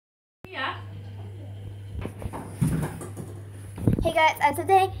Hey guys, and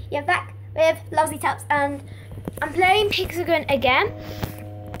today you're back with Lovesley Taps, and I'm playing Pixagon again.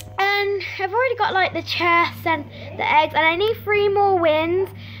 And I've already got like the chest and the eggs, and I need 3 more wins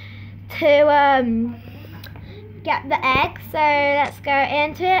to get the eggs. So let's go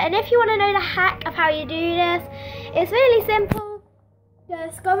into it. And if you want to know the hack of how you do this, it's really simple.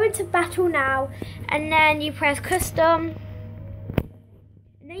 Just go into battle now, and then you press custom.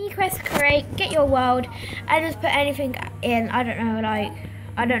 Then you press create, get your world, and just put anything in. I don't know,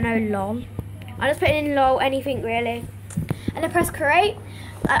 lol. I just put in lol, anything really. And then press create.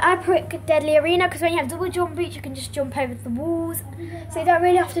 I put Deadly Arena because when you have double jump reach, you can just jump over the walls. So you don't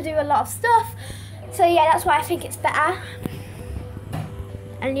really have to do a lot of stuff. So yeah, that's why I think it's better.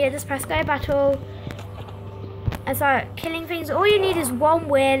 And yeah, just press go battle and start killing things. All you need is 1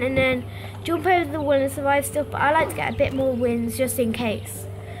 win, and then jump over the wall and survive stuff. But I like to get a bit more wins just in case.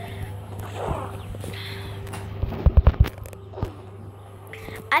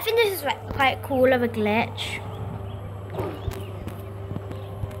 I think this is quite cool of a glitch.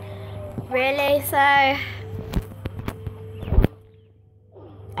 Really, so I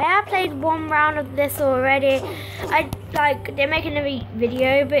have played 1 round of this already. They're making a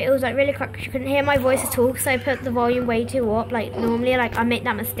video, but it was like really quick. You couldn't hear my voice at all because I put the volume way too up. Like normally, I make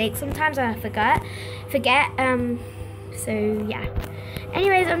that mistake sometimes. I forget. So yeah.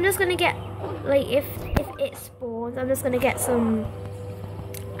 Anyways, I'm just gonna get if it spawns, I'm just gonna get some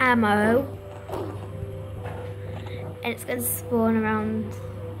ammo, and it's gonna spawn around.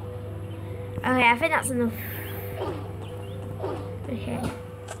 Okay, I think that's enough. Okay.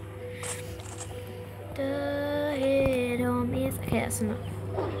 The hit on me is okay. That's enough.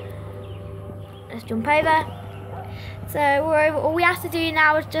 Let's jump over. So we're over. All we have to do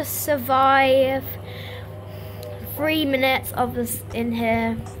now is just survive 3 minutes of us in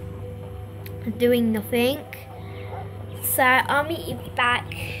here doing nothing. So I'll meet you back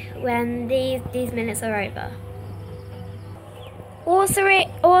when these minutes are over. Also,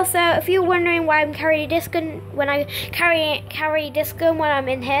 if you're wondering why I'm carrying disc gun when I carry disc gun when I'm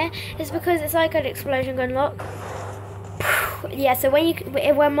in here, it's because it's like an explosion gun. Look. Yeah. So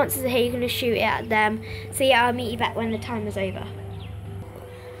when monsters are here, you can just shoot it at them. So yeah, I'll meet you back when the time is over.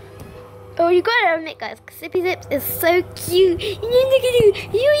 Oh, you gotta admit, guys, Zippy Zips is so cute.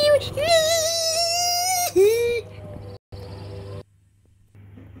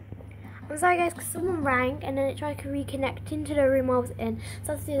 I'm sorry guys, because someone rang and then it tried to reconnect into the room I was in.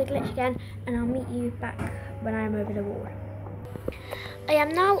 So I'll do the glitch again, and I'll meet you back when I'm over the wall. I am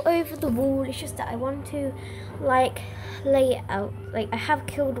now over the wall. It's just that I want to lay it out. I have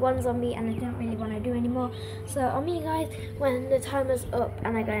killed 1 zombie and I don't really want to do anymore. So I'll meet you guys when the timer's up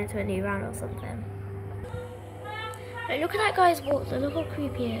and I go into a new round or something. Look at that guy's walk. Look how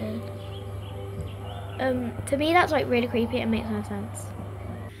creepy it is. To me that's really creepy. It makes no sense.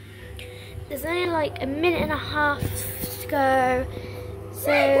 There's only a minute and a half to go,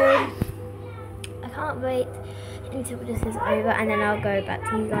 so I can't wait until this is over, and then I'll go back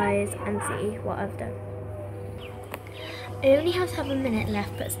to you guys and see what I've done. I only have 7 minutes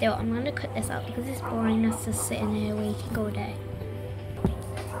left, but still I'm going to cut this out because it's boring us just sitting here waiting all day.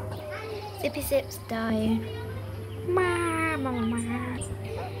 Zippy Zips dying.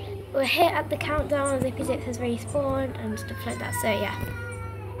 We're here at the countdown. Zippy Zips has respawned and stuff like that, so yeah.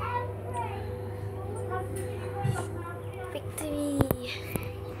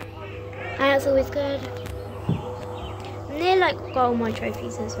 That's always good. And they got all my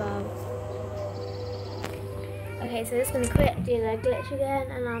trophies as well. Okay, so just gonna quit, do the glitch again,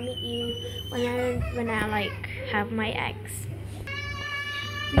 and I'll meet you when I have my eggs.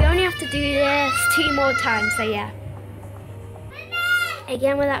 We only have to do this 2 more times, so yeah.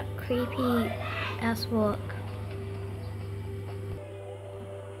 Again with that creepy ass walk.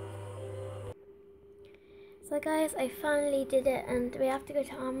 So guys, I finally did it, and we have to go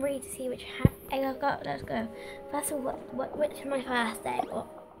to Armory to see which egg I've got. Let's go. First of all, which is my first egg? Oh,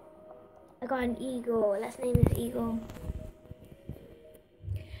 I got an eagle. Let's name this eagle.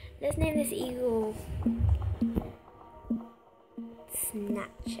 Let's name this eagle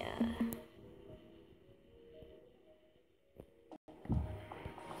Snatcher.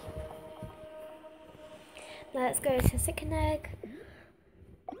 Now let's go to second egg.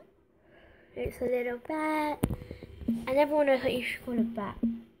 It's a little bat, and everyone knows what you should call a bat.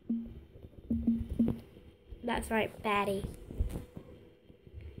 That's right, batty.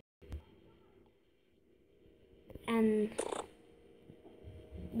 And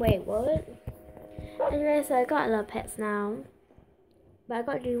wait, what? Anyway, so I got a lot of pets now, but I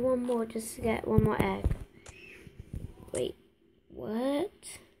got to do 1 more just to get 1 more egg. Wait, what?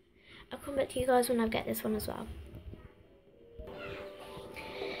 I'll come back to you guys when I get this one as well.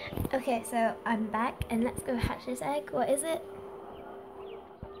 Okay, so I'm back and let's go hatch this egg. What is it?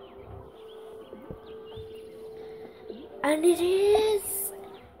 And it is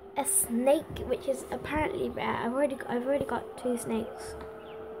a snake, which is apparently rare. I've already got 2 snakes.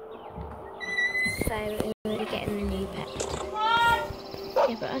 So we're already getting a new pet.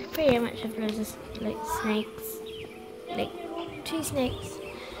 Yeah, but I pretty much have loads of like snakes. Like 2 snakes,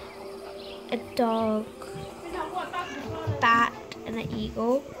 a dog, a bat, and an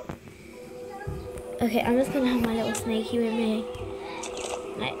eagle. Okay, I'm just gonna have my little snakey with me.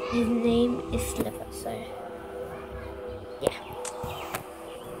 Like, his name is Slipper, so yeah.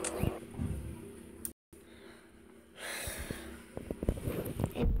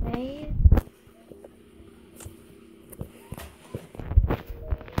 Anyway.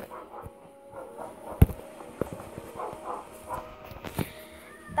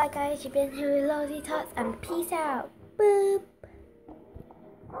 Bye guys, you've been here with Lousy Tots and peace out. Boop.